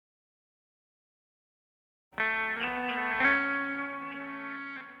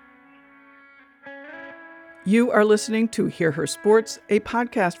You are listening to Hear Her Sports, a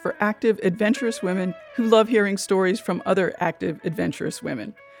podcast for active, adventurous women who love hearing stories from other active, adventurous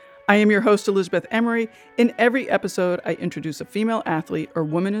women. I am your host, Elizabeth Emery. In every episode, I introduce a female athlete or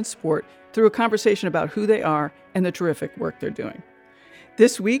woman in sport through a conversation about who they are and the terrific work they're doing.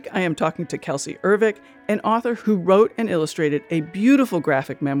 This week, I am talking to Kelsey Ervic, an author who wrote and illustrated a beautiful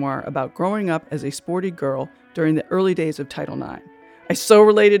graphic memoir about growing up as a sporty girl during the early days of Title IX. I so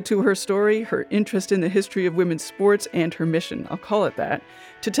related to her story, her interest in the history of women's sports, and her mission, I'll call it that,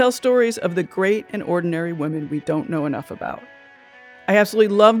 to tell stories of the great and ordinary women we don't know enough about. I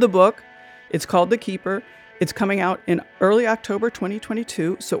absolutely love the book. It's called The Keeper. It's coming out in early October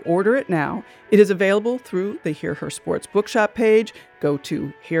 2022, so order it now. It is available through the Hear Her Sports bookshop page. Go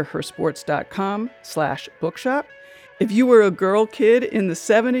to hearhersports.com/bookshop. If you were a girl kid in the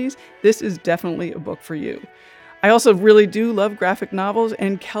 70s, this is definitely a book for you. I also really do love graphic novels,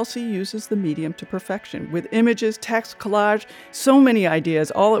 and Kelsey uses the medium to perfection with images, text, collage, so many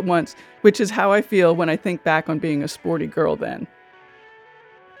ideas all at once, which is how I feel when I think back on being a sporty girl then.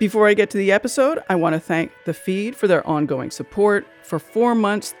 Before I get to the episode, I want to thank The Feed for their ongoing support. For 4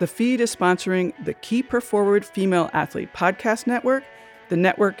 months, The Feed is sponsoring the Keep Her Forward Female Athlete Podcast Network. The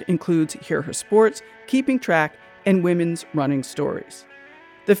network includes Hear Her Sports, Keeping Track, and Women's Running Stories.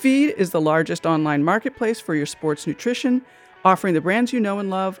 The Feed is the largest online marketplace for your sports nutrition, offering the brands you know and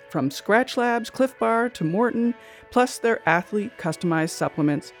love, from Scratch Labs, Cliff Bar to Morton, plus their athlete-customized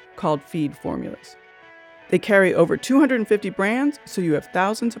supplements called Feed Formulas. They carry over 250 brands, so you have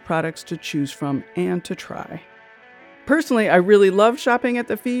thousands of products to choose from and to try. Personally, I really love shopping at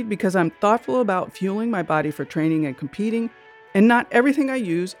The Feed because I'm thoughtful about fueling my body for training and competing, and not everything I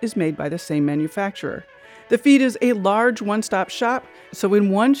use is made by the same manufacturer. The Feed is a large one-stop shop, so in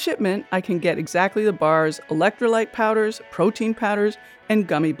one shipment, I can get exactly the bars, electrolyte powders, protein powders, and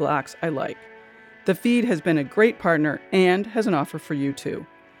gummy blocks I like. The Feed has been a great partner and has an offer for you too.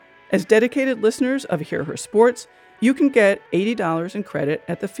 As dedicated listeners of Hear Her Sports, you can get $80 in credit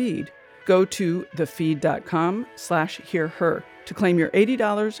at The Feed. Go to thefeed.com/hearher to claim your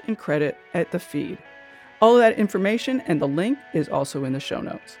 $80 in credit at The Feed. All of that information and the link is also in the show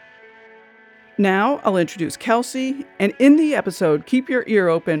notes. Now I'll introduce Kelsey, and in the episode, keep your ear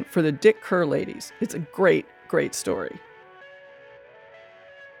open for the Dick Kerr ladies. It's a great, great story.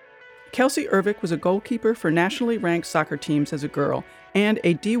 Kelsey Ervic was a goalkeeper for nationally ranked soccer teams as a girl and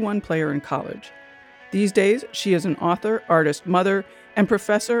a D1 player in college. These days, she is an author, artist, mother, and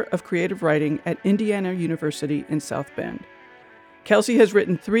professor of creative writing at Indiana University in South Bend. Kelsey has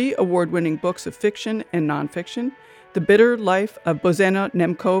written 3 award-winning books of fiction and nonfiction: The Bitter Life of Božena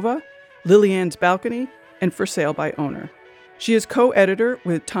Němcová, Lillian's Balcony, and For Sale by Owner. She is co-editor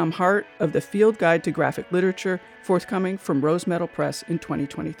with Tom Hart of The Field Guide to Graphic Literature, forthcoming from Rose Metal Press in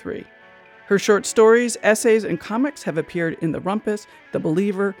 2023. Her short stories, essays, and comics have appeared in The Rumpus, The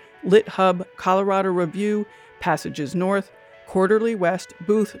Believer, Lit Hub, Colorado Review, Passages North, Quarterly West,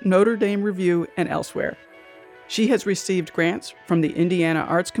 Booth, Notre Dame Review, and elsewhere. She has received grants from the Indiana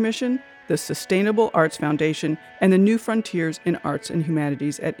Arts Commission, the Sustainable Arts Foundation, and the New Frontiers in Arts and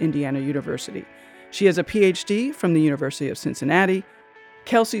Humanities at Indiana University. She has a PhD from the University of Cincinnati.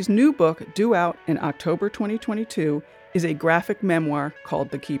 Kelsey's new book, due out in October 2022, is a graphic memoir called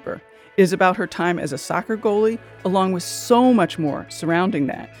The Keeper. It is about her time as a soccer goalie, along with so much more surrounding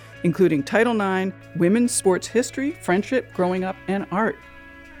that, including Title IX, women's sports history, friendship, growing up, and art.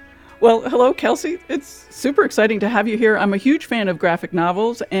 Well, hello, Kelsey. It's super exciting to have you here. I'm a huge fan of graphic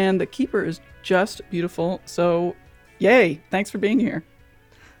novels, and The Keeper is just beautiful. So, yay. Thanks for being here.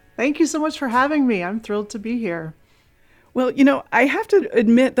 Thank you so much for having me. I'm thrilled to be here. Well, I have to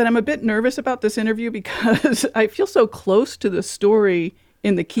admit that I'm a bit nervous about this interview because I feel so close to the story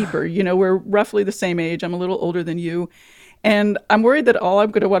in The Keeper. We're roughly the same age. I'm a little older than you. And I'm worried that all I'm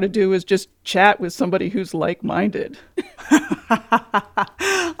going to want to do is just chat with somebody who's like-minded.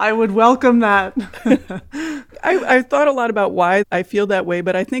 I would welcome that. I've thought a lot about why I feel that way,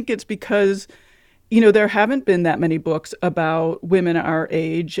 but I think it's because, there haven't been that many books about women our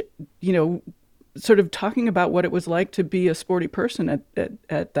age, sort of talking about what it was like to be a sporty person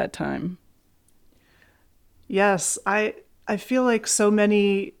at that time. Yes, I feel like so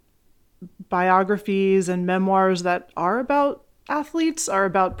many biographies and memoirs that are about athletes are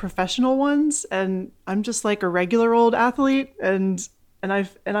about professional ones, and I'm just like a regular old athlete, and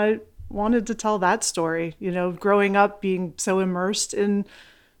I wanted to tell that story, growing up being so immersed in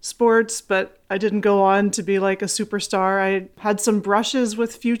sports, but I didn't go on to be like a superstar. I had some brushes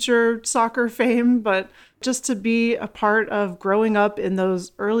with future soccer fame, but just to be a part of growing up in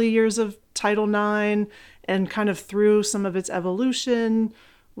those early years of Title IX and kind of through some of its evolution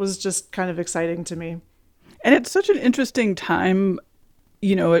was just kind of exciting to me. And it's such an interesting time,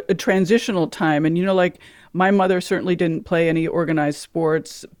 a transitional time. And, like my mother certainly didn't play any organized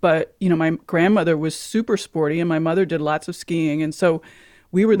sports, but, my grandmother was super sporty and my mother did lots of skiing. And so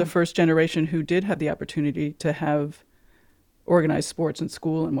we were the first generation who did have the opportunity to have organized sports in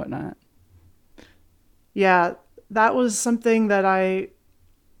school and whatnot. Yeah, that was something that I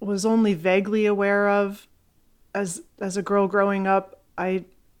was only vaguely aware of as a girl growing up. I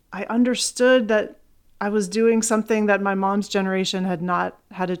understood that I was doing something that my mom's generation had not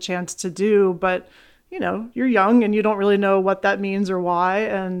had a chance to do, but you're young and you don't really know what that means or why.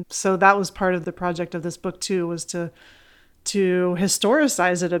 And so that was part of the project of this book too, was to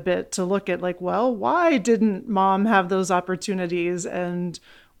historicize it a bit, to look at why didn't mom have those opportunities, and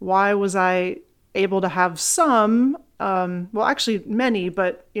why was I able to have some, well, actually many,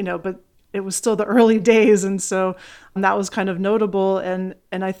 but it was still the early days. And so that was kind of notable. And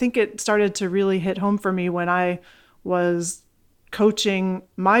I think it started to really hit home for me when I was coaching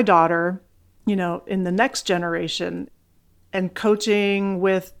my daughter, in the next generation, and coaching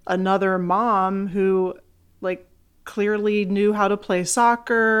with another mom who clearly knew how to play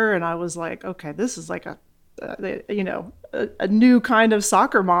soccer. And I was like, okay, this is like a new kind of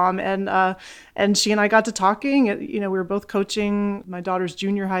soccer mom. And she and I got to talking. We were both coaching my daughter's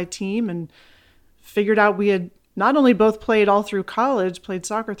junior high team, and figured out we had not only both played played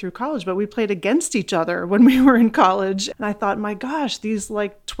soccer through college, but we played against each other when we were in college. And I thought, my gosh, these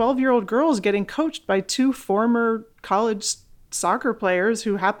 12-year-old girls getting coached by two former college soccer players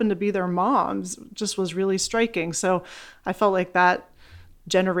who happened to be their moms just was really striking. So I felt like that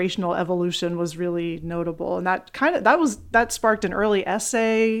generational evolution was really notable, and that sparked an early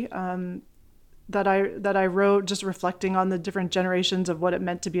essay that I wrote, just reflecting on the different generations of what it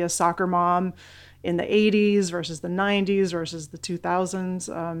meant to be a soccer mom in the 80s versus the 90s versus the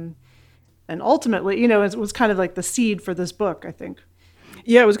 2000s, and ultimately, it was kind of like the seed for this book, I think.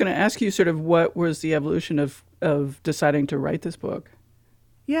 Yeah, I was going to ask you sort of what was the evolution of deciding to write this book.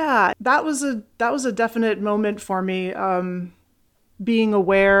 Yeah, that was a definite moment for me. Being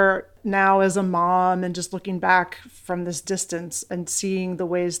aware now as a mom and just looking back from this distance and seeing the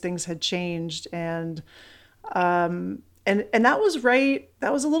ways things had changed. And that was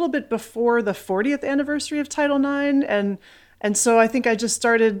that was a little bit before the 40th anniversary of Title IX. And so I think I just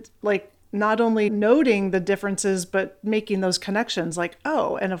started not only noting the differences, but making those connections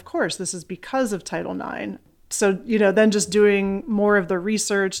and of course, this is because of Title IX. So, then just doing more of the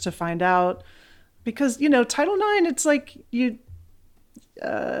research to find out, because, Title IX, it's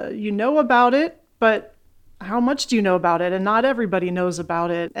you know about it, but how much do you know about it? And not everybody knows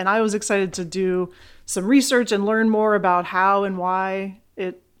about it. And I was excited to do some research and learn more about how and why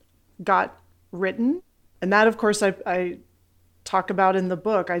it got written. And that, of course, I talk about in the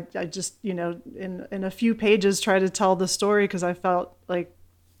book. I just, in a few pages try to tell the story, because I felt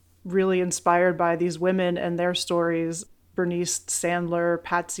really inspired by these women and their stories. Bernice Sandler,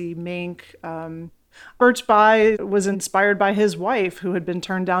 Patsy Mink, Birch Bayh was inspired by his wife, who had been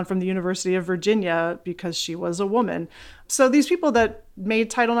turned down from the University of Virginia because she was a woman. So these people that made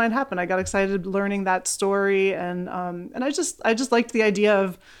Title IX happen, I got excited learning that story, and I just liked the idea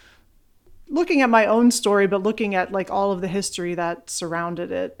of looking at my own story, but looking at all of the history that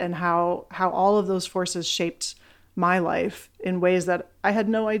surrounded it, and how all of those forces shaped my life in ways that I had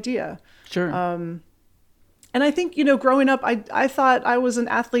no idea. Sure. And I think, growing up, I thought I was an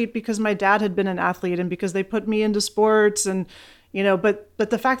athlete because my dad had been an athlete and because they put me into sports, and, but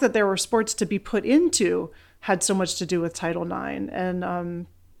the fact that there were sports to be put into had so much to do with Title IX. And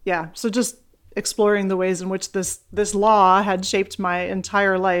so just exploring the ways in which this law had shaped my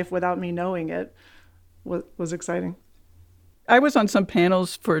entire life without me knowing it was exciting. I was on some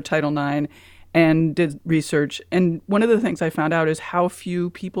panels for Title IX and did research. And one of the things I found out is how few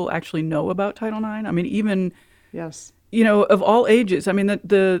people actually know about Title IX. I mean, even, yes, of all ages. I mean,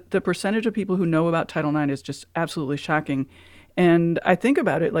 the percentage of people who know about Title IX is just absolutely shocking. And I think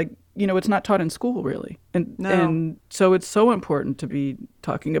about it it's not taught in school really. And so it's so important to be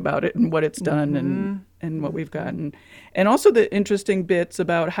talking about it and what it's done and what we've gotten. And also the interesting bits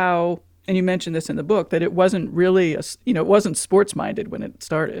about how, and you mentioned this in the book, that it wasn't really, it wasn't sports minded when it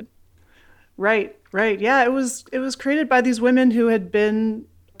started. Right. Yeah, it was created by these women who had been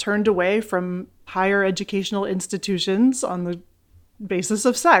turned away from higher educational institutions on the basis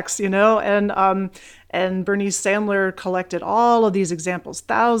of sex, and Bernice Sandler collected all of these examples,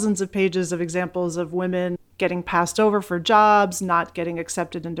 thousands of pages of examples of women getting passed over for jobs, not getting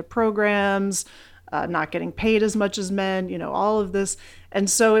accepted into programs, not getting paid as much as men, all of this. And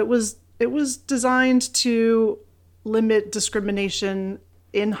so it was designed to limit discrimination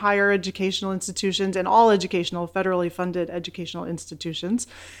in higher educational institutions and all educational, federally funded educational institutions.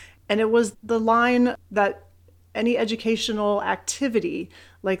 And it was the line that any educational activity,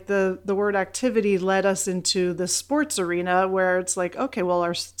 like the word activity led us into the sports arena where it's like, okay, well,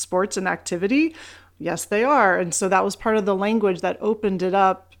 are sports an activity? Yes, they are. And so that was part of the language that opened it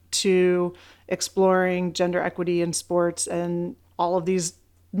up to exploring gender equity in sports and all of these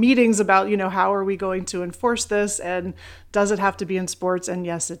meetings about, how are we going to enforce this? And does it have to be in sports? And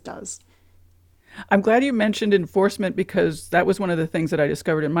yes, it does. I'm glad you mentioned enforcement because that was one of the things that I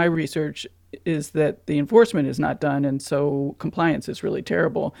discovered in my research is that the enforcement is not done. And so compliance is really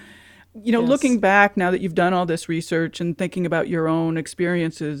terrible. Yes. Looking back now that you've done all this research and thinking about your own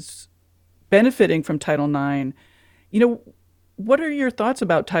experiences benefiting from Title IX, what are your thoughts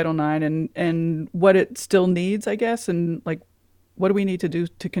about Title IX and what it still needs, I guess, and like, what do we need to do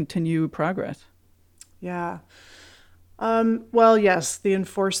to continue progress? Yeah. Well, yes, the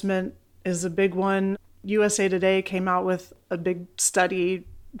enforcement is a big one. USA Today came out with a big study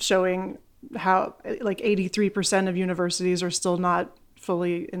showing how like 83% of universities are still not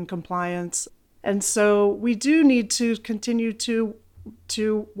fully in compliance. And so we do need to continue to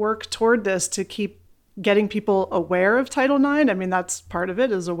work toward this to keep getting people aware of Title IX. I mean, that's part of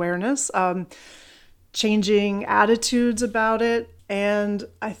it is awareness, changing attitudes about it. And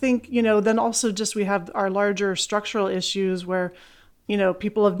I think, then also just we have our larger structural issues where,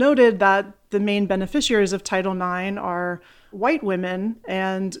 people have noted that the main beneficiaries of Title IX are white women.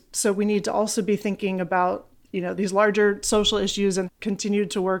 And so we need to also be thinking about, these larger social issues and continue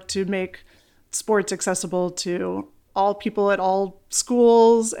to work to make sports accessible to all people at all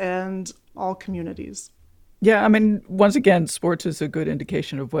schools and all communities. Yeah, I mean, once again, sports is a good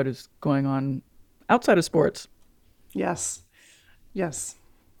indication of what is going on outside of sports. Yes. Yes.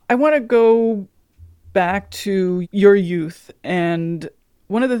 I want to go back to your youth. And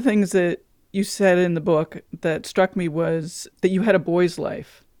one of the things that you said in the book that struck me was that you had a boy's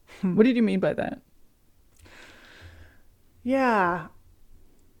life. What did you mean by that? Yeah.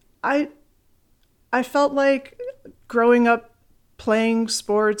 I felt like growing up playing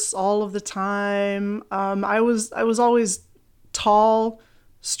sports all of the time. I was always tall,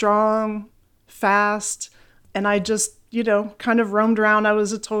 strong, fast, and I just, kind of roamed around. I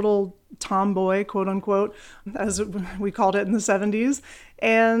was a total tomboy, quote unquote, as we called it in the 70s.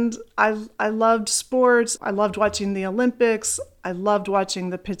 And I loved sports. I loved watching the Olympics. I loved watching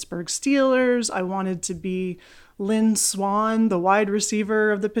the Pittsburgh Steelers. I wanted to be Lynn Swann, the wide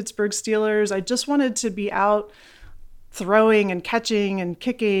receiver of the Pittsburgh Steelers. I just wanted to be out throwing and catching and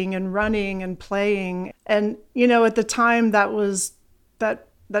kicking and running and playing. And, at the time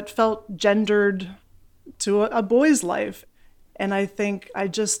that felt gendered to a boy's life. And I think I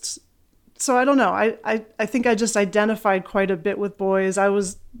don't know. I think I just identified quite a bit with boys. I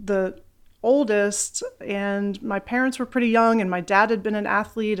was the oldest and my parents were pretty young and my dad had been an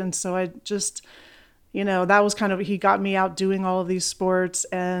athlete. And so I just, that was kind of, he got me out doing all of these sports.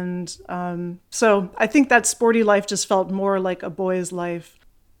 And so I think that sporty life just felt more like a boy's life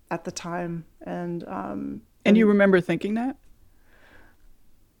at the time. And you remember thinking that?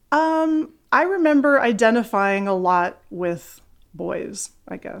 I remember identifying a lot with boys,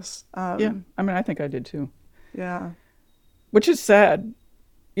 I guess. Yeah, I mean, I think I did too. Yeah. Which is sad.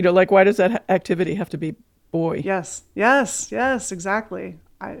 Why does that activity have to be boy? Yes, exactly.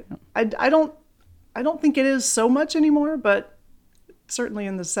 I don't think it is so much anymore, but certainly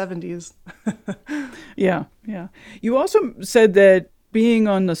in the 70s. Yeah. You also said that being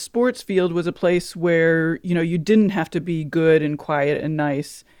on the sports field was a place where, you didn't have to be good and quiet and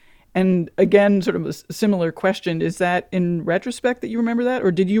nice. And again, sort of a similar question, is that in retrospect that you remember that?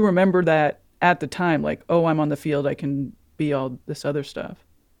 Or did you remember that at the time? Like, oh, I'm on the field, I can be all this other stuff.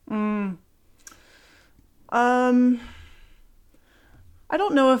 I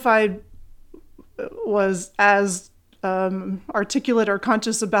don't know if I was as articulate or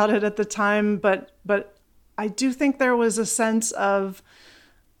conscious about it at the time, but I do think there was a sense of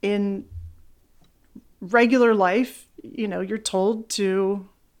in regular life, you're told to,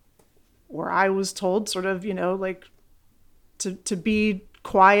 or I was told sort of, like to be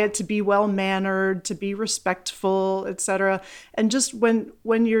quiet, to be well-mannered, to be respectful, etc. And just when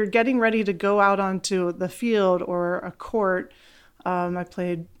you're getting ready to go out onto the field or a court, I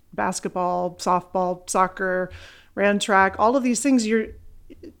played basketball, softball, soccer, ran track, all of these things, you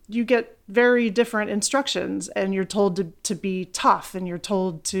get very different instructions and you're told to be tough and you're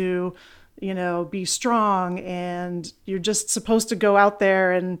told to, be strong and you're just supposed to go out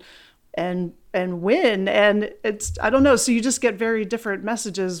there and win. And it's, I don't know. So you just get very different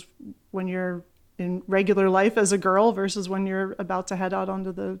messages when you're in regular life as a girl versus when you're about to head out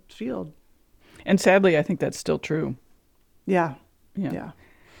onto the field. And sadly, I think that's still true. Yeah. Yeah.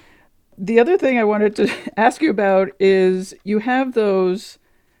 The other thing I wanted to ask you about is you have those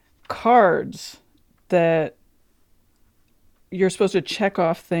cards that you're supposed to check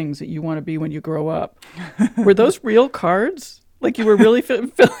off things that you want to be when you grow up. Were those real cards? Like you were really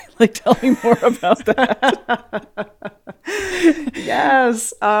feeling like tell me more about that.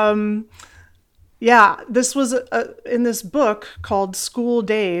 Yes. Yeah, this was in this book called School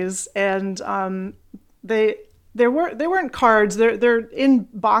Days, and they weren't cards. They're in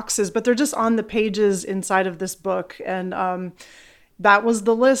boxes, but they're just on the pages inside of this book, and that was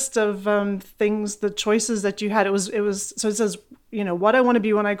the list of things, the choices that you had. It was so it says, what I want to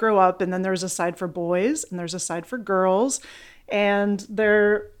be when I grow up, and then there's a side for boys and there's a side for girls, and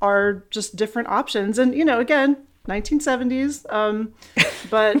there are just different options. And again, 1970s,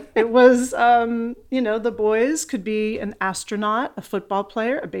 but it was the boys could be an astronaut, a football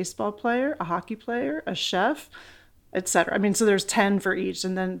player, a baseball player, a hockey player, a chef, etc. I mean, so there's 10 for each,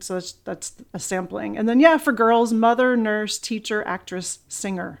 and then so that's a sampling. And then for girls, mother, nurse, teacher, actress,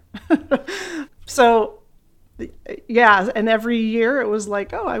 singer. So and every year it was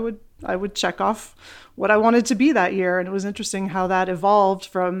like, I would check off what I wanted to be that year. And it was interesting how that evolved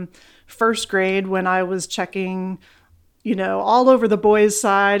from first grade, when I was checking all over the boys'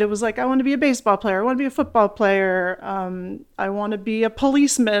 side. It was like, I want to be a baseball player, I want to be a football player, I want to be a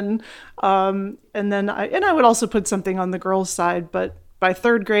policeman, and then I would also put something on the girls' side. But by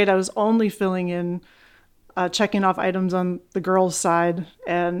third grade, I was only filling in checking off items on the girls' side.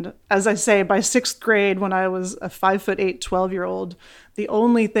 And as I say, by sixth grade, when I was a 5'8", 12-year-old, the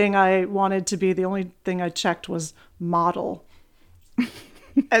only thing I wanted to be, the only thing I checked was model.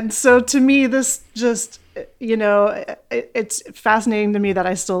 And so to me, this just, it's fascinating to me that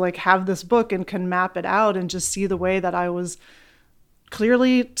I still have this book and can map it out and just see the way that I was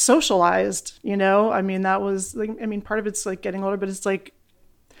clearly socialized. I mean, that was part of it's getting older, but it's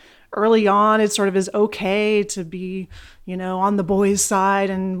early on, it sort of is okay to be, on the boys' side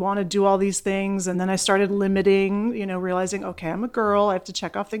and want to do all these things. And then I started limiting, realizing, okay, I'm a girl, I have to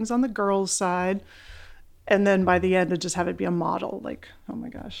check off things on the girls' side. And then by the end, to just have it be a model, oh my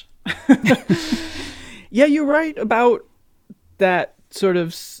gosh. Yeah, you're right about that sort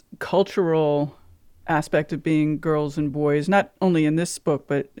of cultural aspect of being girls and boys, not only in this book,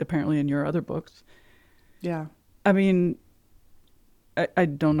 but apparently in your other books. Yeah. I mean, I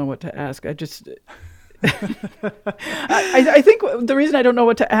don't know what to ask. I just, I think the reason I don't know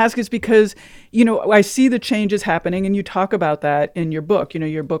what to ask is because, I see the changes happening, and you talk about that in your book.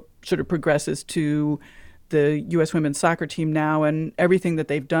 Your book sort of progresses to the U.S. women's soccer team now and everything that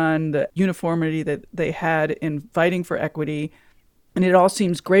they've done, the uniformity that they had in fighting for equity. And it all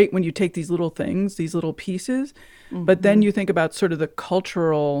seems great when you take these little things, these little pieces, but then you think about sort of the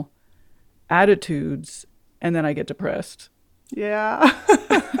cultural attitudes, and then I get depressed. Yeah.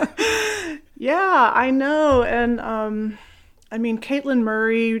 Yeah, I know. And Caitlin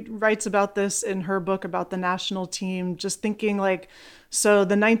Murray writes about this in her book about the national team, just thinking so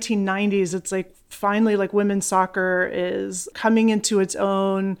the 1990s, it's finally women's soccer is coming into its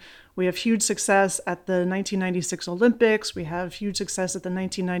own. We have huge success at the 1996 Olympics. We have huge success at the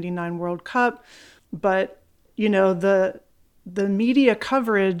 1999 World Cup. But, the media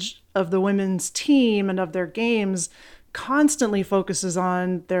coverage of the women's team and of their games constantly focuses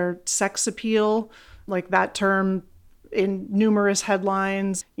on their sex appeal, that term in numerous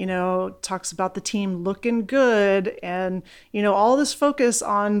headlines, talks about the team looking good and, all this focus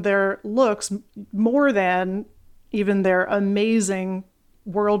on their looks more than even their amazing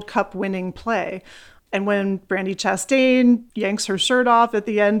World Cup winning play. And when Brandi Chastain yanks her shirt off at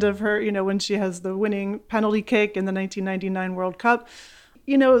the end of her, when she has the winning penalty kick in the 1999 World Cup,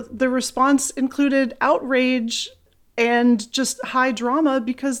 the response included outrage and just high drama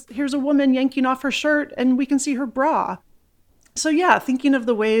because here's a woman yanking off her shirt and we can see her bra. So yeah, thinking of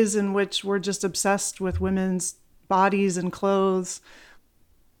the ways in which we're just obsessed with women's bodies and clothes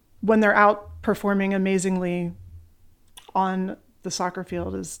when they're out performing amazingly on the soccer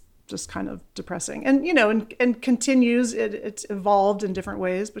field is just kind of depressing. And, and continues, it's evolved in different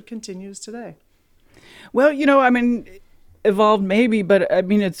ways, but continues today. Well, evolved maybe, but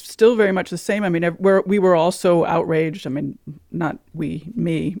it's still very much the same. We were all so outraged. Not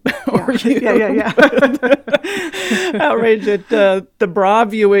me or you. Yeah. Outraged at the bra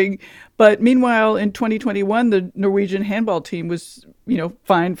viewing. But meanwhile, in 2021, the Norwegian handball team was,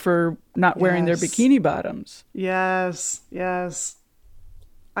 fined for not wearing their bikini bottoms. Yes.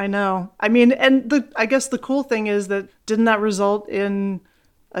 I know. I guess the cool thing is that didn't that result in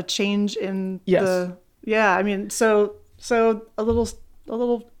a change in Yes. yeah, I mean, so a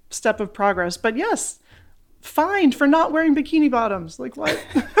little step of progress. But yes, fined for not wearing bikini bottoms. Like what?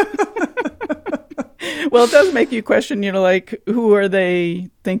 Well, it does make you question, like, who are they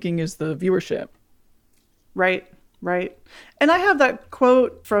thinking is the viewership? Right, right. And I have that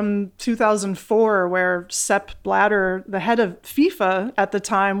quote from 2004 where Sepp Blatter, the head of FIFA at the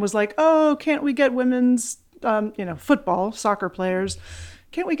time, was like, "Oh, can't we get women's, football, soccer players,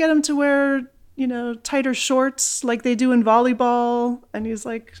 can't we get them to wear, tighter shorts like they do in volleyball?" And he's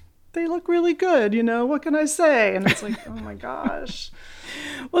like, "They look really good, what can I say?" And it's like, oh my gosh.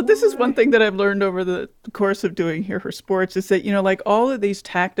 Well, this is one thing that I've learned over the course of doing Here for Sports is that, like all of these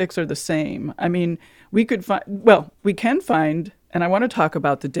tactics are the same. I mean, we can find, and I want to talk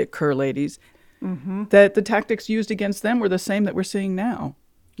about the Dick Kerr ladies, that the tactics used against them were the same that we're seeing now.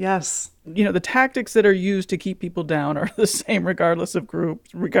 Yes. The tactics that are used to keep people down are the same regardless of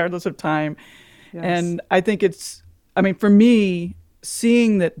groups, regardless of time. Yes. And I think for me,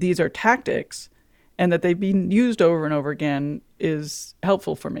 seeing that these are tactics and that they've been used over and over again is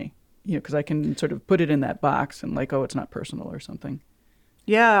helpful for me, because I can sort of put it in that box and like, oh, it's not personal or something.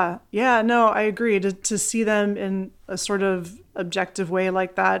 Yeah. Yeah. No, I agree. To see them in a sort of objective way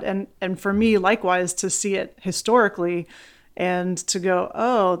like that. And for me, likewise, to see it historically and to go,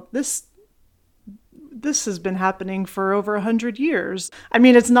 oh, this has been happening for over 100 years. I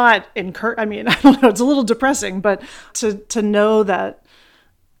mean, it's not I don't know, it's a little depressing, but to know that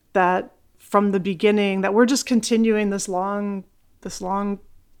from the beginning that we're just continuing this long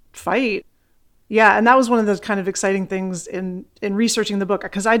fight. Yeah, and that was one of the kind of exciting things in researching the book,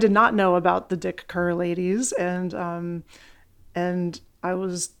 because I did not know about the Dick Kerr ladies, and I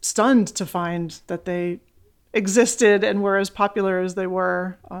was stunned to find that they existed and were as popular as they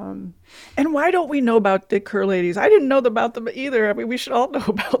were. And why don't we know about Dick Kerr ladies? I didn't know about them either. I mean, we should all know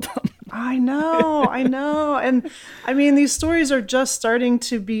about them. I know. And I mean, these stories are just starting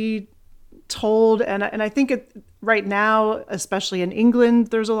to be told, and I think right now, especially in England,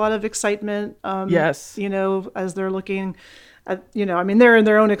 there's a lot of excitement. Yes. As they're looking at, I mean, they're in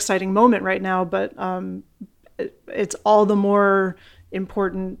their own exciting moment right now, but it's all the more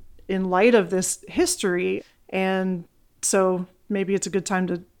important in light of this history. And so maybe it's a good time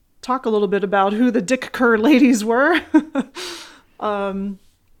to talk a little bit about who the Dick Kerr ladies were.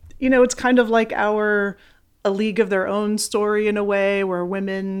 It's kind of like a league of their own story in a way, where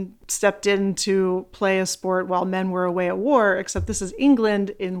women stepped in to play a sport while men were away at war, except this is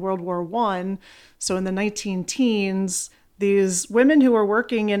England in World War I. So in the 19-teens, these women who were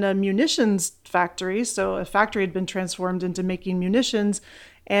working in a munitions factory, so a factory had been transformed into making munitions,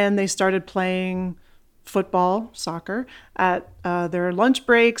 and they started playing football, soccer, at their lunch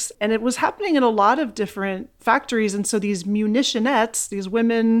breaks. And it was happening in a lot of different factories. And so these munitionettes, these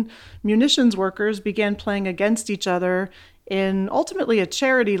women munitions workers, began playing against each other in ultimately a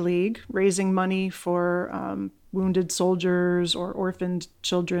charity league, raising money for wounded soldiers or orphaned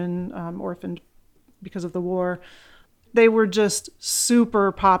children, orphaned because of the war. They were just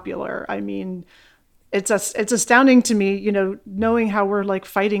super popular. I mean, it's astounding to me, knowing how we're like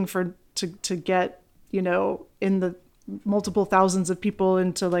fighting to get, in the multiple thousands of people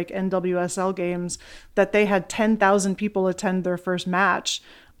into like NWSL games, that they had 10,000 people attend their first match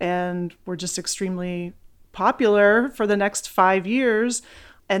and were just extremely popular for the next 5 years.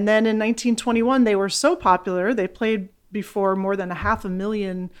 And then in 1921, they were so popular, they played before more than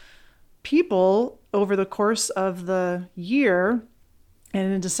 500,000 people over the course of the year.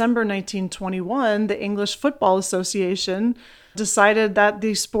 And in December 1921, the English Football Association decided that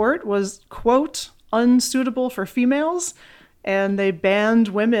the sport was, quote, unsuitable for females, and they banned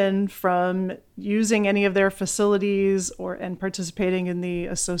women from using any of their facilities and participating in the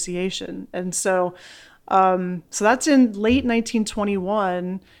association. And so that's in late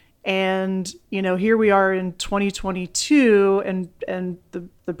 1921, and here we are in 2022, and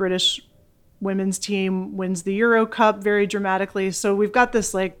the British women's team wins the Euro Cup very dramatically. So we've got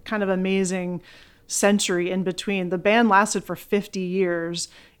this like kind of amazing century in between. The ban lasted for 50 years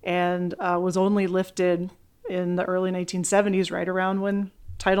and was only lifted in the early 1970s, right around when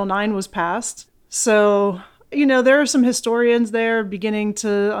Title IX was passed. So, there are some historians there beginning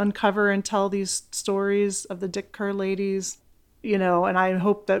to uncover and tell these stories of the Dick Kerr ladies, and I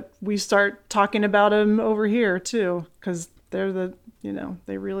hope that we start talking about them over here too, because they're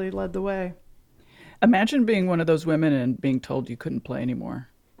they really led the way. Imagine being one of those women and being told you couldn't play anymore.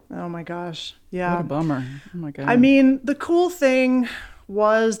 Oh my gosh. Yeah. What a bummer. Oh my God. I mean, the cool thing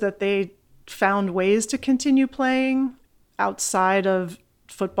was that they found ways to continue playing outside of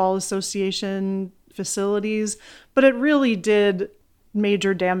football association facilities, but it really did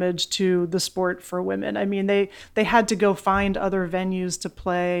major damage to the sport for women. I mean, they had to go find other venues to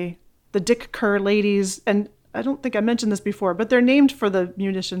play. The Dick Kerr ladies, and I don't think I mentioned this before, but they're named for the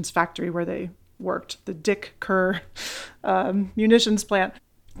munitions factory where they worked, the Dick Kerr munitions plant,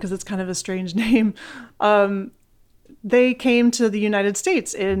 because it's kind of a strange name. They came to the United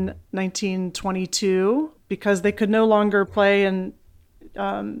States in 1922 because they could no longer play in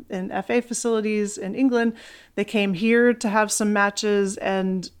FA facilities in England. They came here to have some matches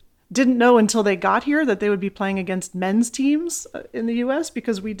and didn't know until they got here that they would be playing against men's teams in the US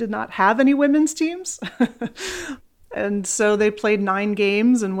because we did not have any women's teams. And so they played 9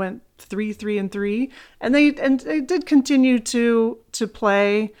 games and went 3-3-3. And they did continue to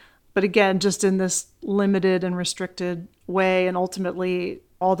play, but again, just in this limited and restricted way. And ultimately,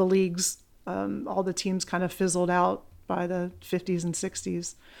 all the leagues, all the teams kind of fizzled out by the 50s and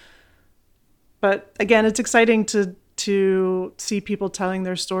 60s. But again, it's exciting to see people telling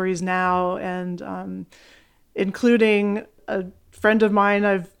their stories now, and including a friend of mine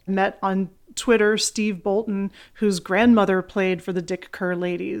I've met on Twitter, Steve Bolton, whose grandmother played for the Dick Kerr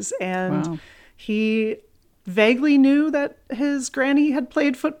ladies. And wow. He vaguely knew that his granny had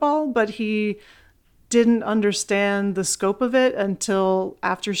played football, but he didn't understand the scope of it until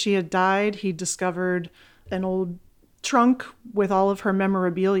after she had died. He discovered an old trunk with all of her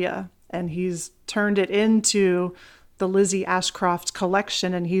memorabilia, and he's turned it into the Lizzie Ashcroft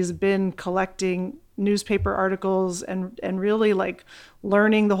collection, and he's been collecting newspaper articles and really like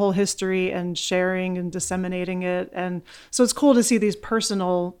learning the whole history and sharing and disseminating it. And so it's cool to see these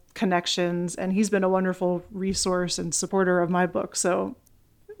personal connections, and he's been a wonderful resource and supporter of my book. So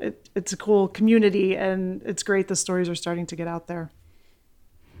it's a cool community, and it's great the stories are starting to get out there.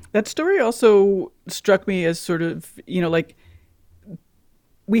 That story also struck me as sort of, like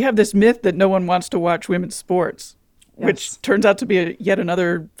we have this myth that no one wants to watch women's sports, yes. Which turns out to be yet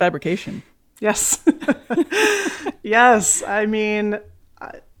another fabrication. Yes. Yes. I mean,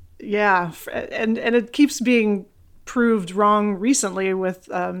 yeah. And it keeps being proved wrong recently with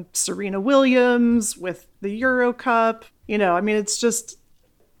Serena Williams, with the Euro Cup. I mean, it's just,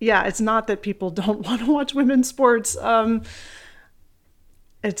 yeah, it's not that people don't want to watch women's sports.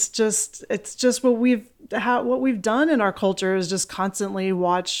 It's just what we've done in our culture is just constantly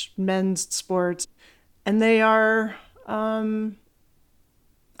watch men's sports, and they are, I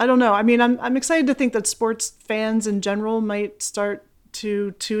don't know. I mean, I'm excited to think that sports fans in general might start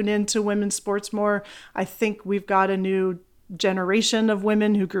to tune into women's sports more. I think we've got a new generation of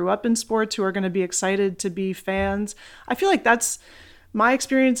women who grew up in sports who are going to be excited to be fans. I feel like that's my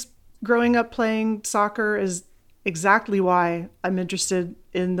experience growing up playing soccer is exactly why I'm interested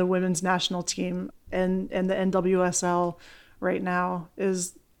in the women's national team and the NWSL right now.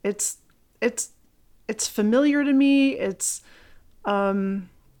 Is it's familiar to me. It's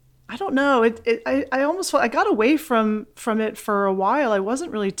I don't know. I almost felt I got away from it for a while. I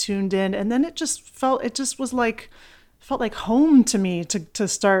wasn't really tuned in, and then it felt like home to me to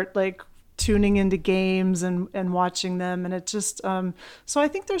start like tuning into games and watching them, and it just so I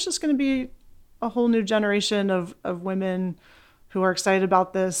think there's just going to be a whole new generation of women who are excited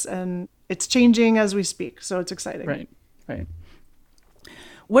about this, and it's changing as we speak. So it's exciting. Right.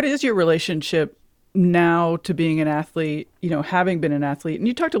 What is your relationship now to being an athlete, having been an athlete? And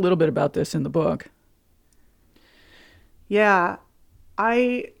you talked a little bit about this in the book. Yeah,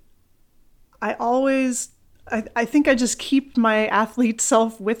 I think I just keep my athlete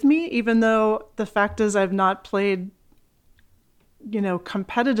self with me, even though the fact is I've not played,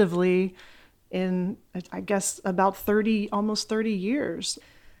 competitively in, I guess, about almost 30 years.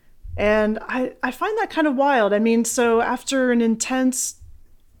 And I find that kind of wild. I mean, so after an intense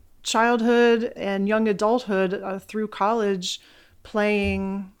childhood and young adulthood through college,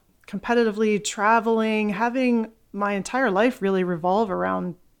 playing competitively, traveling, having my entire life really revolve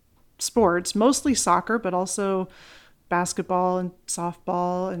around sports, mostly soccer, but also basketball and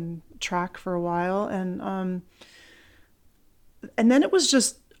softball and track for a while. And then it was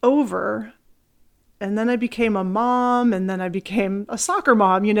just over. And then I became a mom, and then I became a soccer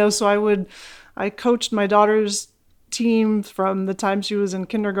mom, so I coached my daughter's team from the time she was in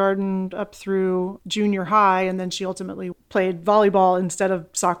kindergarten up through junior high, and then she ultimately played volleyball instead of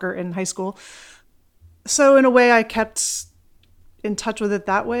soccer in high school. So in a way I kept in touch with it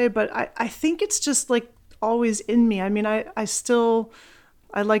that way, but I think it's just like always in me. I mean, I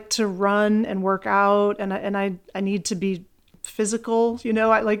like to run and work out, and I need to be physical,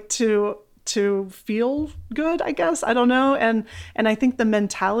 I like to feel good, I guess. I don't know. And I think the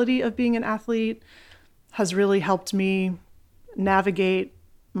mentality of being an athlete has really helped me navigate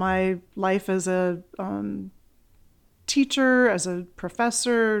my life as a teacher, as a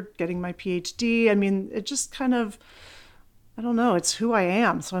professor, getting my PhD. I mean, it just kind of, I don't know, it's who I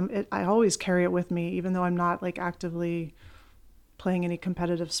am. So I always carry it with me, even though I'm not like actively playing any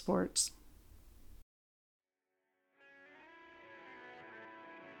competitive sports.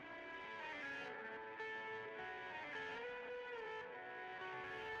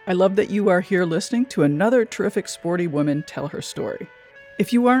 I love that you are here listening to another terrific sporty woman tell her story.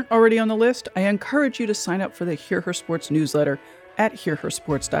 If you aren't already on the list, I encourage you to sign up for the Hear Her Sports newsletter at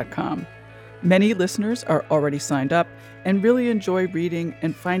hearhersports.com. Many listeners are already signed up and really enjoy reading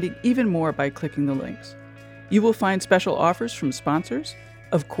and finding even more by clicking the links. You will find special offers from sponsors,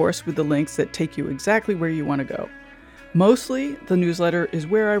 of course with the links that take you exactly where you want to go. Mostly, the newsletter is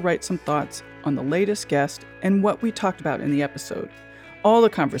where I write some thoughts on the latest guest and what we talked about in the episode. All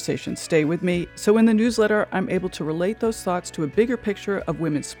the conversations stay with me, so in the newsletter, I'm able to relate those thoughts to a bigger picture of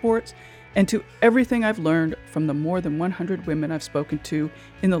women's sports and to everything I've learned from the more than 100 women I've spoken to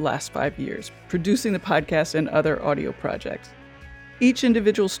in the last 5 years, producing the podcast and other audio projects. Each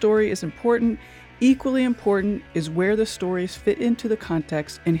individual story is important. Equally important is where the stories fit into the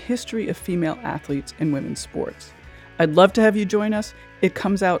context and history of female athletes in women's sports. I'd love to have you join us. It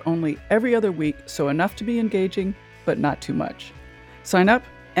comes out only every other week, so enough to be engaging, but not too much. Sign up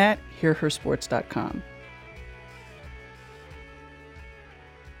at hearhersports.com.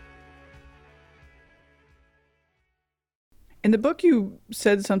 In the book, you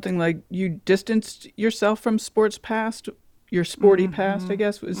said something like you distanced yourself from sports past, your sporty past, I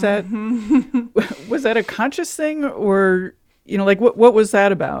guess. Was that was that a conscious thing, or like what was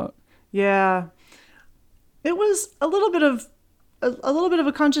that about? Yeah, it was a little bit of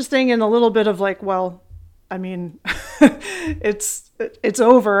a conscious thing, and a little bit of like, well, I mean, it's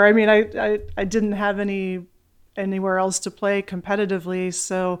over. I mean, I didn't have anywhere else to play competitively,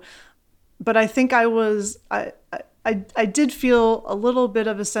 so. But I think I did feel a little bit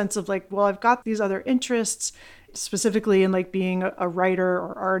of a sense of like, well, I've got these other interests, specifically in like being a writer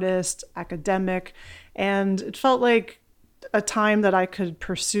or artist, academic, and it felt like a time that I could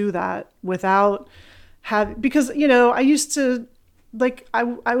pursue that without because I used to. Like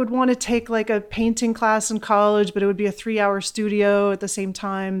I would want to take like a painting class in college, but it would be a 3-hour studio at the same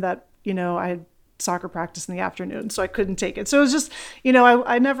time that, I had soccer practice in the afternoon, so I couldn't take it. So it was just,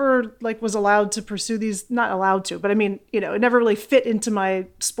 I never like was allowed to pursue these, not allowed to, but I mean, it never really fit into my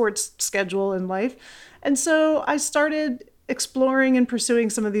sports schedule in life. And so I started exploring and pursuing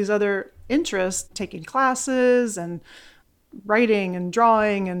some of these other interests, taking classes and writing and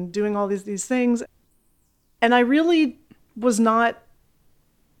drawing and doing all these things. And I really was not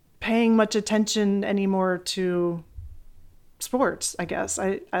paying much attention anymore to sports, I guess,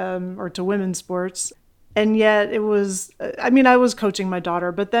 or to women's sports. And yet it was, I mean, I was coaching my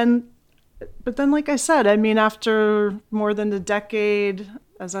daughter, but then, like I said, I mean, after more than a decade,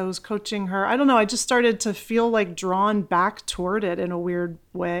 as I was coaching her, I don't know, I just started to feel like drawn back toward it in a weird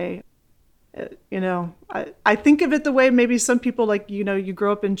way. I think of it the way maybe some people like, you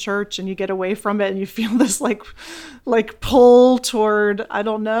grow up in church and you get away from it and you feel this like pull toward, I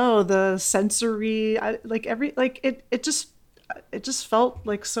don't know, the sensory, it just felt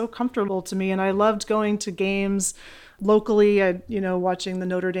like so comfortable to me. And I loved going to games locally, watching the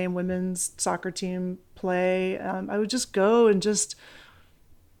Notre Dame women's soccer team play. I would just go and just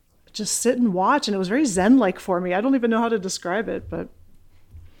sit and watch. And it was very Zen-like for me. I don't even know how to describe it, but.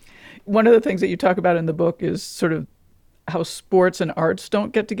 One of the things that you talk about in the book is sort of how sports and arts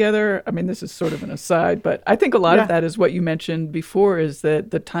don't get together. I mean, this is sort of an aside, but I think a lot of that is what you mentioned before, is that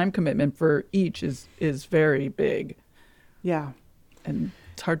the time commitment for each is very big. Yeah. And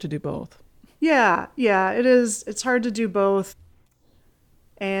it's hard to do both. Yeah, it is. It's hard to do both.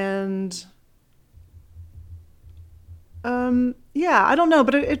 And I don't know,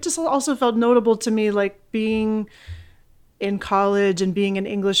 but it just also felt notable to me, like being in college and being an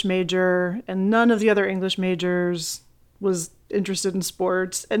English major, and none of the other English majors was interested in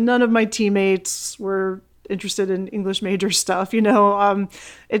sports, and none of my teammates were interested in English major stuff.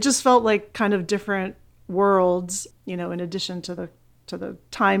 It just felt like kind of different worlds, in addition to the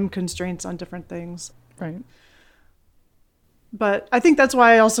time constraints on different things. Right. But I think that's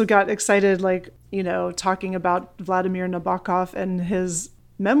why I also got excited, like, talking about Vladimir Nabokov and his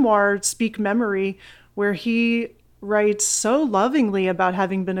memoir, Speak Memory, where he writes so lovingly about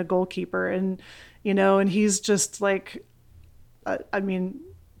having been a goalkeeper, and he's just like,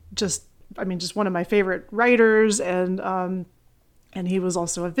 just one of my favorite writers, and he was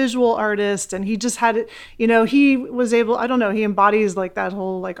also a visual artist, and he just had it, he was able, I don't know, he embodies like that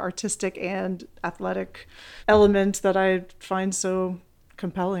whole like artistic and athletic element that I find so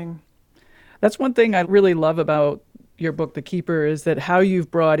compelling. That's one thing I really love about your book, The Keeper, is that how you've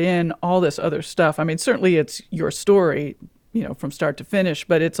brought in all this other stuff. I mean, certainly it's your story, from start to finish,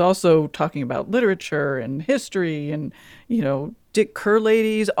 but it's also talking about literature and history and, Dick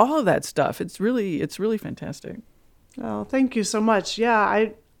Curladies, all of that stuff. It's really fantastic. Oh, thank you so much. Yeah,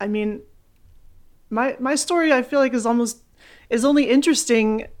 I mean, my story, I feel like is only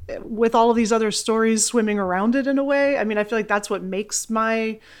interesting with all of these other stories swimming around it in a way. I mean, I feel like that's what makes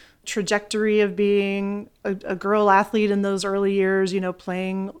my trajectory of being a girl athlete in those early years,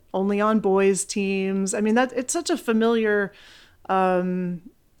 playing only on boys teams. I mean, it's such a familiar,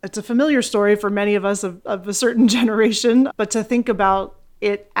 it's a familiar story for many of us of a certain generation, but to think about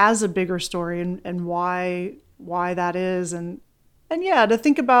it as a bigger story and why that is. And yeah, to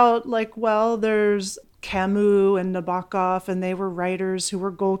think about there's Camus and Nabokov, and they were writers who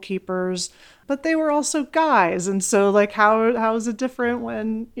were goalkeepers, but they were also guys. And so how is it different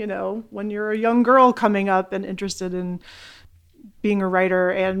when you're a young girl coming up and interested in being a writer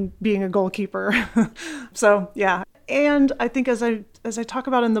and being a goalkeeper? So yeah. And I think as I talk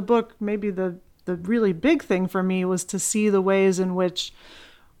about in the book, maybe the really big thing for me was to see the ways in which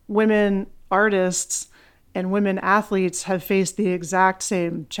women artists and women athletes have faced the exact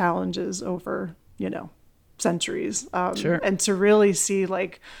same challenges over centuries. Sure. And to really see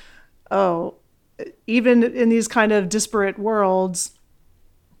even in these kind of disparate worlds,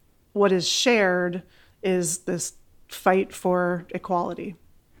 what is shared is this fight for equality.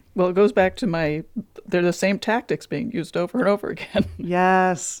 Well, it goes back to they're the same tactics being used over and over again.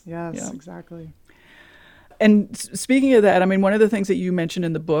 Yes, Yeah. Exactly. And speaking of that, I mean, one of the things that you mentioned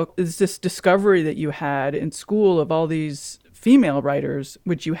in the book is this discovery that you had in school of all these female writers,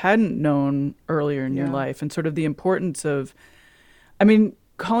 which you hadn't known earlier in your life, and sort of the importance of, I mean,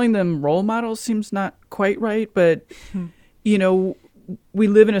 calling them role models seems not quite right, but, we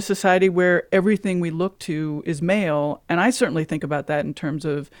live in a society where everything we look to is male. And I certainly think about that in terms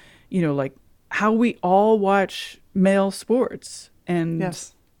of, how we all watch male sports and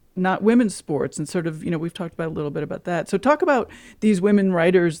not women's sports. And sort of, we've talked about a little bit about that. So talk about these women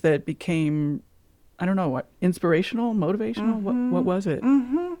writers that became, I don't know, what, inspirational, motivational? Mm-hmm. What was it?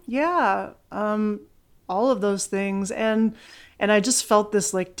 Mm-hmm. Yeah. All of those things. And I just felt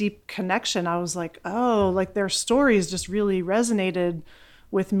this deep connection. I was like, oh, their stories just really resonated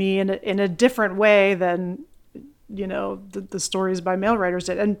with me in a different way than, the stories by male writers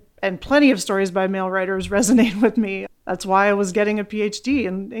did. And plenty of stories by male writers resonate with me. That's why I was getting a PhD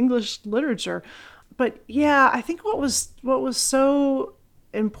in English literature. But yeah, I think what was so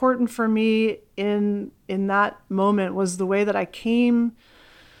important for me in that moment was the way that I came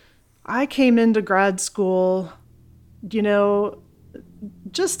into grad school,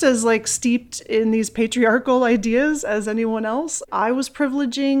 just as steeped in these patriarchal ideas as anyone else. I was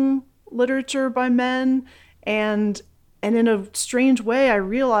privileging literature by men, and in a strange way, I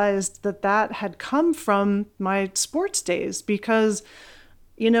realized that had come from my sports days, because,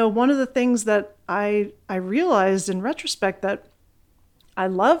 one of the things that I realized in retrospect that I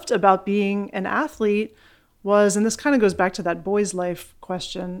loved about being an athlete was, and this kind of goes back to that boy's life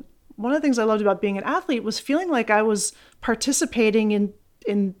question, one of the things I loved about being an athlete was feeling like I was participating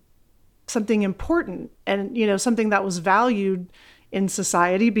in something important and, something that was valued in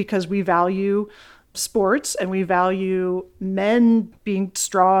society, because we value sports and we value men being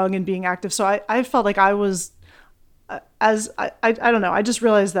strong and being active. So I felt like I was, I don't know, I just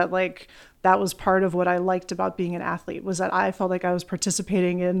realized that that was part of what I liked about being an athlete, was that I felt like I was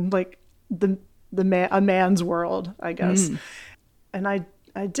participating in a man's world, I guess. Mm. And I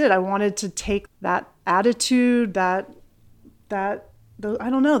did. I wanted to take that attitude, I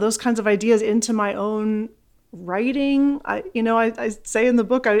don't know, those kinds of ideas into my own writing. I say in the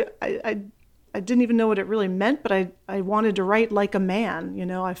book, I didn't even know what it really meant, but I wanted to write like a man.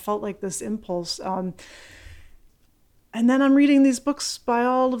 I felt like this impulse. And then I'm reading these books by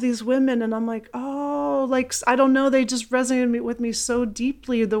all of these women, and I'm like, oh, I don't know, they just resonated with me so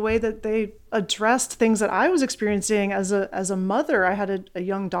deeply, the way that they addressed things that I was experiencing as a mother. I had a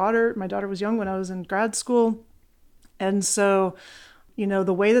young daughter. My daughter was young when I was in grad school. And so,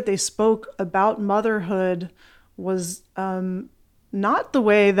 the way that they spoke about motherhood was not the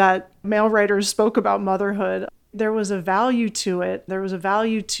way that male writers spoke about motherhood. There was a value to it. There was a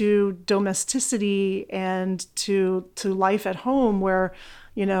value to domesticity and to life at home, where,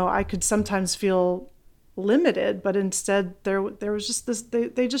 I could sometimes feel limited, but instead there was just this,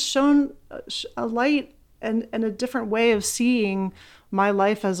 they just shone a light and a different way of seeing my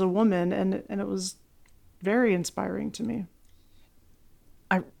life as a woman. And it was very inspiring to me.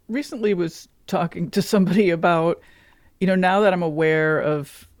 I recently was talking to somebody about, now that I'm aware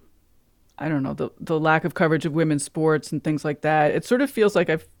of I don't know, the lack of coverage of women's sports and things like that. It sort of feels like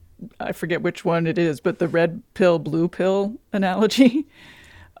I forget which one it is, but the red pill, blue pill analogy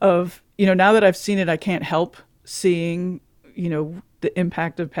of, now that I've seen it, I can't help seeing, the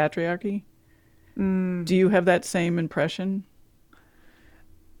impact of patriarchy. Do you have that same impression?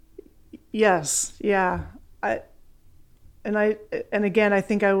 Yes. Yeah. And again, I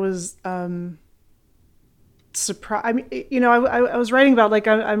think I was surprised. I mean, I was writing about, like,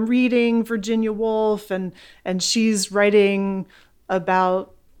 I'm reading Virginia Woolf, and she's writing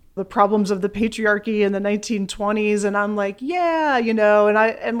about the problems of the patriarchy in the 1920s, and I'm like, yeah,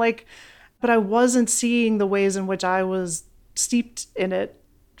 but I wasn't seeing the ways in which I was steeped in it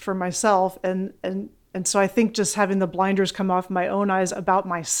for myself, and so I think just having the blinders come off my own eyes about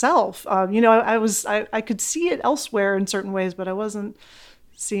myself, I could see it elsewhere in certain ways, but I wasn't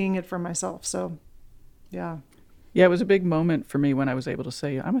seeing it for myself. So, yeah. Yeah, it was a big moment for me when I was able to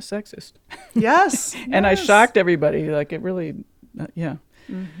say, I'm a sexist. Yes. And I shocked everybody. Like, it really, yeah.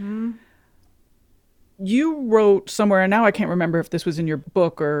 Mm-hmm. You wrote somewhere, and now I can't remember if this was in your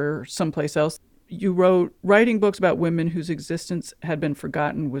book or someplace else, you wrote, writing books about women whose existence had been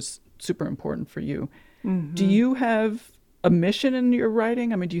forgotten was super important for you. Mm-hmm. Do you have a mission in your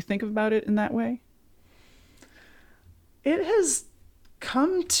writing? I mean, do you think about it in that way? It has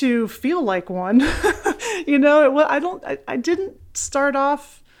come to feel like one. I didn't start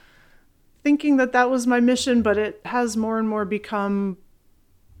off thinking that was my mission, but it has more and more become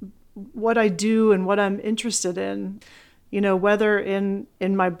what I do and what I'm interested in. Whether in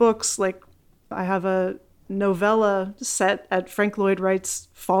my books, like I have a novella set at Frank Lloyd Wright's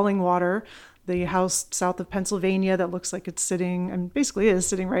Falling Water, the house south of Pennsylvania that looks like it's sitting, and basically is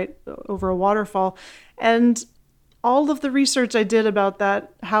sitting right over a waterfall. And all of the research I did about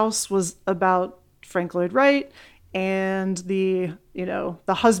that house was about Frank Lloyd Wright and the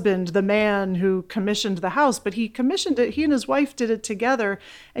husband, the man who commissioned the house, but he commissioned it, he and his wife did it together,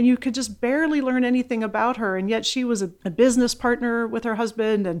 and you could just barely learn anything about her. And yet she was a business partner with her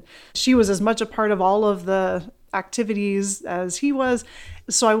husband, and she was as much a part of all of the activities as he was.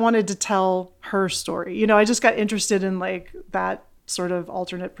 So I wanted to tell her story. I just got interested in like that sort of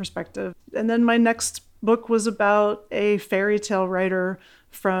alternate perspective. And then my next book was about a fairy tale writer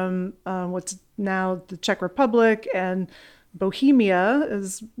from what's now the Czech Republic, and Bohemia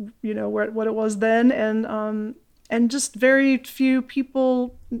is, what it was then. And just very few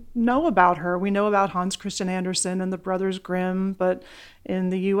people know about her. We know about Hans Christian Andersen and the Brothers Grimm, but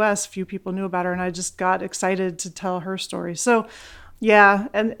in the US, few people knew about her. And I just got excited to tell her story. So yeah.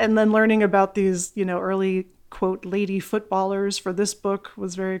 And then learning about these, early, quote, lady footballers for this book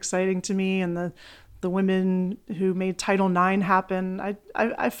was very exciting to me. And the women who made Title IX happen.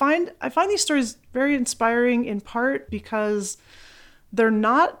 I find these stories very inspiring, in part because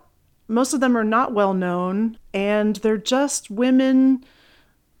most of them are not well known, and they're just women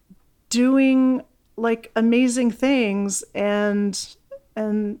doing like amazing things, and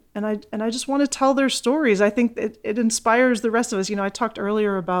I just want to tell their stories. I think it inspires the rest of us. I talked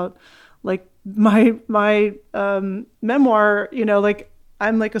earlier about like my memoir, like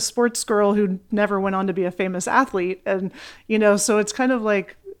I'm like a sports girl who never went on to be a famous athlete. And, so it's kind of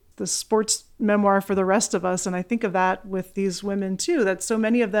like the sports memoir for the rest of us. And I think of that with these women too, that so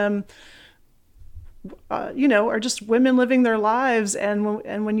many of them, are just women living their lives.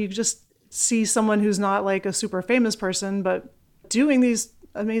 And when you just see someone who's not like a super famous person, but doing these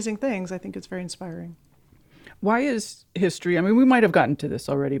amazing things, I think it's very inspiring. Why is history, I mean, we might have gotten to this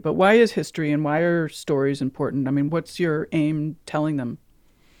already, but why is history and why are stories important? I mean, what's your aim telling them?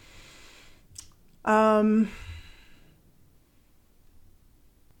 Oh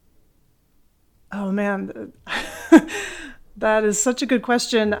man, that is such a good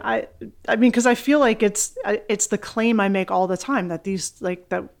question. I mean, because I feel like it's the claim I make all the time that these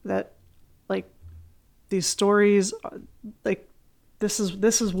these stories, like this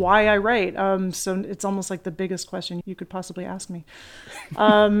is why I write. So it's almost like the biggest question you could possibly ask me.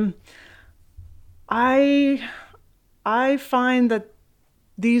 I find that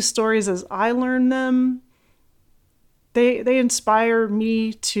these stories, as I learn them, they inspire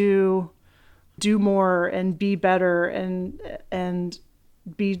me to do more and be better and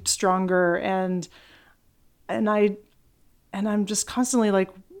be stronger, and I'm just constantly like,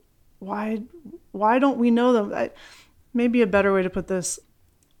 why don't we know them? Maybe a better way to put this: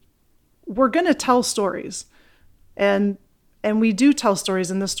 we're going to tell stories, and we do tell stories,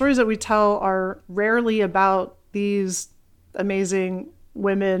 and the stories that we tell are rarely about these amazing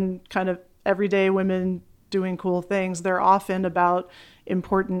women, kind of everyday women doing cool things. They're often about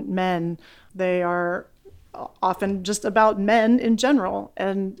important men. They are often just about men in general.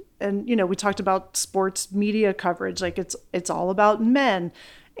 And we talked about sports media coverage, like it's all about men.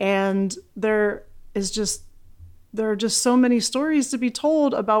 And there are just so many stories to be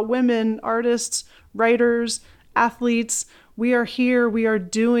told about women, artists, writers, athletes. We are here, we are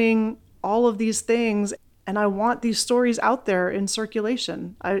doing all of these things. And I want these stories out there in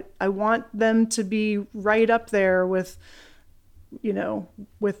circulation. I want them to be right up there with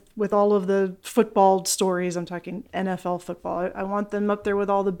all of the football stories. I'm talking NFL football. I want them up there with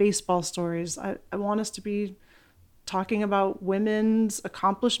all the baseball stories. I want us to be talking about women's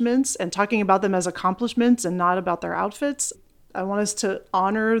accomplishments and talking about them as accomplishments and not about their outfits. I want us to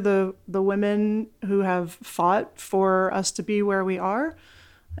honor the women who have fought for us to be where we are.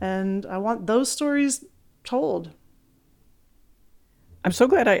 And I want those stories told. I'm so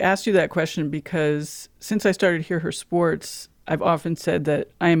glad I asked you that question, because since I started Hear Her Sports, I've often said that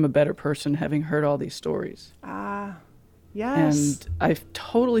I am a better person having heard all these stories. Yes. And I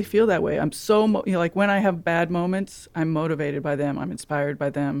totally feel that way. I'm so, like when I have bad moments, I'm motivated by them. I'm inspired by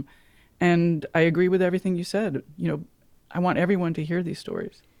them. And I agree with everything you said. I want everyone to hear these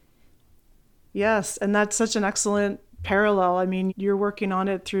stories. Yes. And that's such an excellent parallel. I mean, you're working on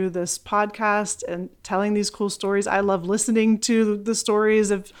it through this podcast and telling these cool stories. I love listening to the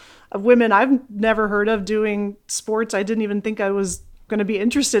stories of women I've never heard of doing sports I didn't even think I was going to be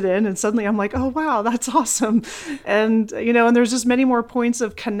interested in. And suddenly I'm like, oh, wow, that's awesome. And, and there's just many more points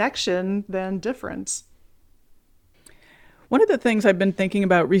of connection than difference. One of the things I've been thinking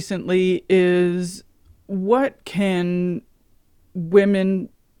about recently is, what can women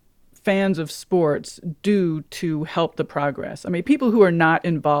fans of sports do to help the progress? I mean, people who are not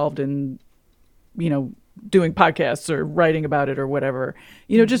involved in, doing podcasts or writing about it or whatever,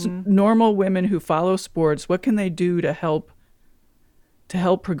 just normal women who follow sports, what can they do to help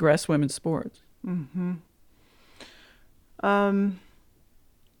progress women's sports? Mm-hmm.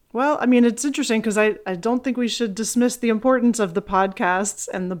 Well, I mean, it's interesting because I don't think we should dismiss the importance of the podcasts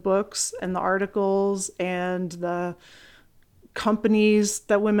and the books and the articles and the companies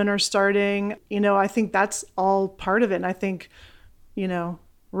that women are starting. I think that's all part of it. And I think,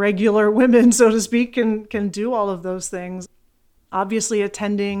 regular women, so to speak, can do all of those things. Obviously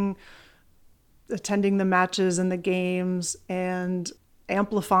attending the matches and the games and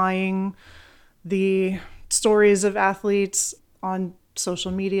amplifying the stories of athletes on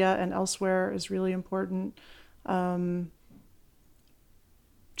social media and elsewhere is really important.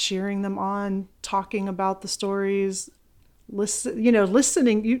 Cheering them on, talking about the stories,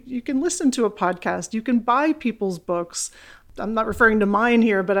 listening. You can listen to a podcast. You can buy people's books. I'm not referring to mine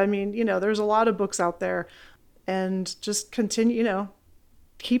here, but I mean, there's a lot of books out there, and just continue,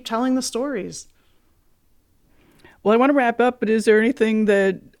 keep telling the stories. Well, I want to wrap up, but is there anything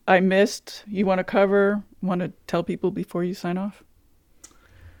that I missed you want to cover, want to tell people before you sign off?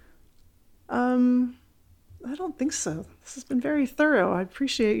 I don't think so. This has been very thorough. I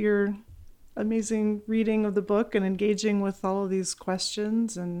appreciate your amazing reading of the book and engaging with all of these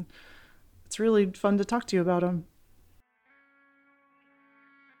questions, and it's really fun to talk to you about them.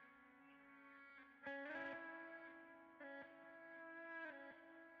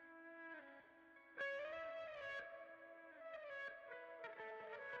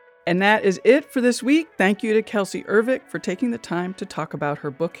 And that is it for this week. Thank you to Kelsey Ervic for taking the time to talk about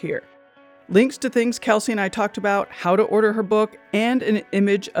her book here. Links to things Kelsey and I talked about, how to order her book, and an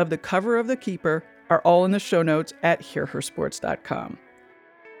image of the cover of The Keeper are all in the show notes at hearhersports.com.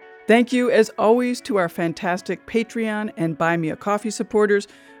 Thank you, as always, to our fantastic Patreon and Buy Me a Coffee supporters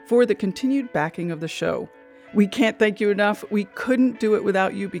for the continued backing of the show. We can't thank you enough. We couldn't do it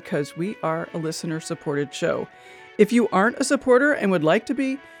without you because we are a listener-supported show. If you aren't a supporter and would like to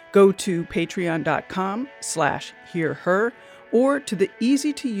be, go to patreon.com/hearher or to the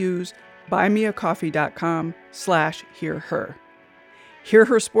easy-to-use buymeacoffee.com/hearher. Hear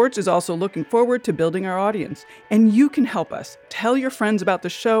Her Sports is also looking forward to building our audience, and you can help us. Tell your friends about the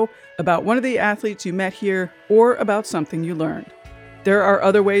show, about one of the athletes you met here, or about something you learned. There are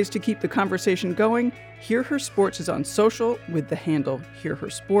other ways to keep the conversation going. Hear Her Sports is on social with the handle Hear Her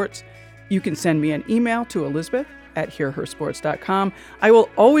Sports. You can send me an email to elizabeth@hearhersports.com. I will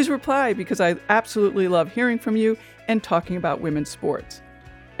always reply because I absolutely love hearing from you and talking about women's sports.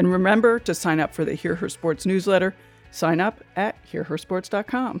 And remember to sign up for the Hear Her Sports newsletter. Sign up at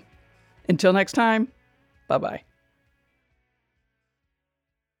hearhersports.com. Until next time, bye-bye.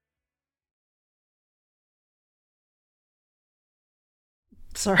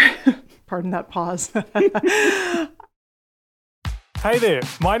 Sorry, pardon that pause. Hey there,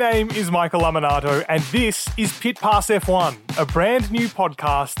 my name is Michael Laminato, and this is Pit Pass F1. a brand new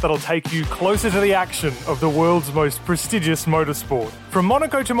podcast that'll take you closer to the action of the world's most prestigious motorsport. From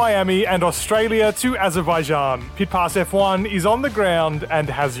Monaco to Miami and Australia to Azerbaijan, Pit Pass F1 is on the ground and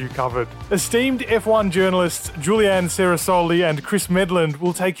has you covered. Esteemed F1 journalists Julianne Cerasoli and Chris Medland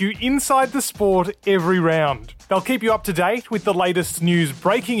will take you inside the sport every round. They'll keep you up to date with the latest news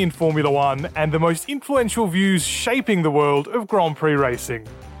breaking in Formula One and the most influential views shaping the world of Grand Prix racing.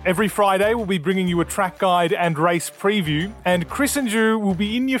 Every Friday, we'll be bringing you a track guide and race preview, and Chris and Ju will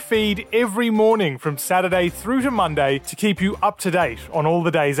be in your feed every morning from Saturday through to Monday to keep you up to date on all the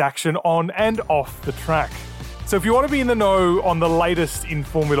day's action on and off the track. So if you want to be in the know on the latest in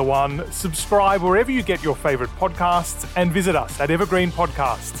Formula One, subscribe wherever you get your favourite podcasts and visit us at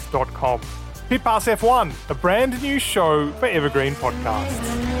evergreenpodcasts.com. Pit Pass F1, a brand new show for Evergreen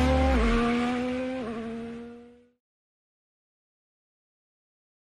Podcasts.